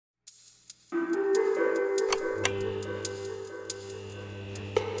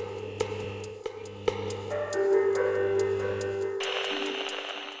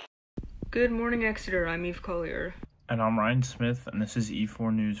Good morning, Exeter. I'm Eve Collier. And I'm Ryan Smith, and this is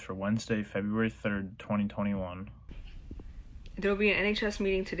E4 News for Wednesday, February 3rd, 2021. There will be an NHS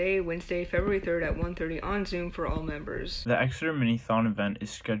meeting today, Wednesday, February 3rd at 1:30 on Zoom for all members. The Exeter Minithon event is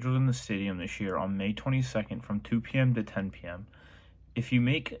scheduled in the stadium this year on May 22nd from 2 p.m. to 10 p.m. If you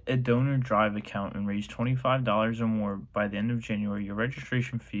make a donor drive account and raise $25 or more by the end of January, your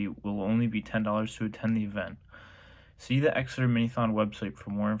registration fee will only be $10 to attend the event. See the Exeter Minithon website for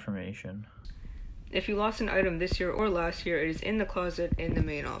more information. If you lost an item this year or last year, it is in the closet in the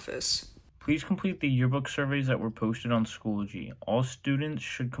main office. Please complete the yearbook surveys that were posted on Schoology. All students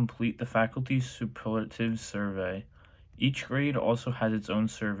should complete the faculty superlatives survey. Each grade also has its own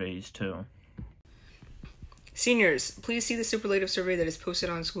surveys too. Seniors, please see the superlative survey that is posted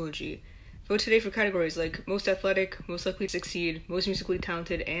on Schoology. Vote today for categories like most athletic, most likely to succeed, most musically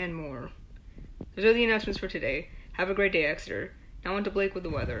talented, and more. Those are the announcements for today. Have a great day, Exeter. Now on to Blake with the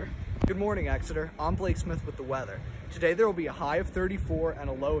weather. Good morning, Exeter. I'm Blake Smith with the weather. Today there will be a high of 34 and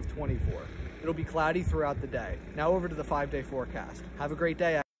a low of 24. It'll be cloudy throughout the day. Now over to the 5-day forecast. Have a great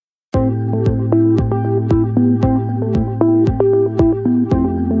day.